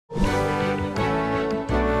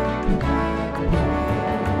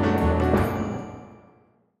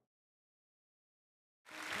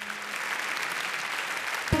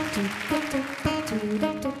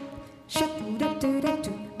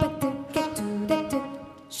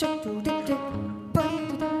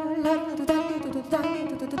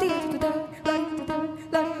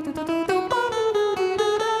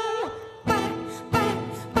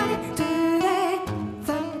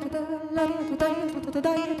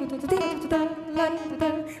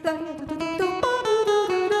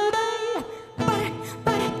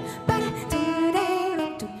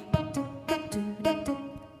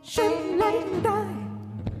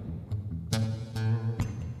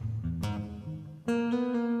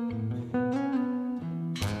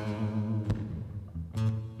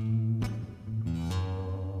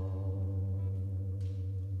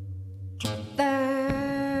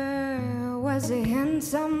A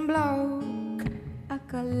handsome bloke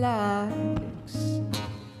I likes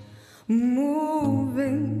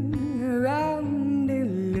moving around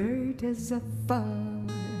alert as a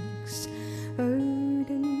fox,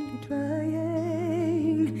 ardently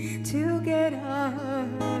trying to get out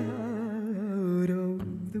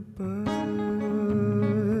of the bus.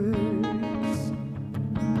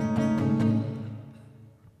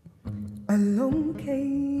 Along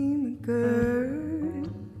came a girl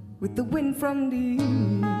with the wind from the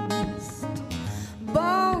east,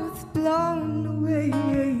 both blown away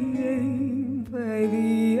by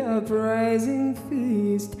the uprising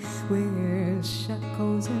feast, where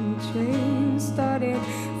shackles and chains started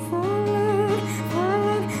falling,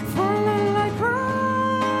 falling, falling like rocks,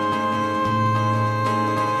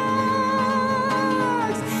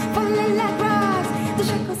 falling like rocks. The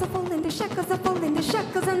shackles are falling, the shackles are falling, the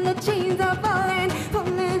shackles and the chains are falling,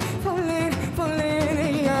 falling, falling, falling.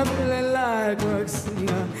 Pulling like rocks,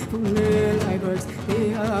 yeah, pulling like rocks,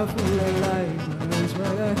 yeah, pulling like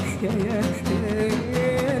rocks, yeah.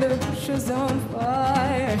 The bush is on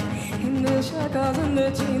fire, and the shackles and the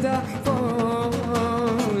chains are falling.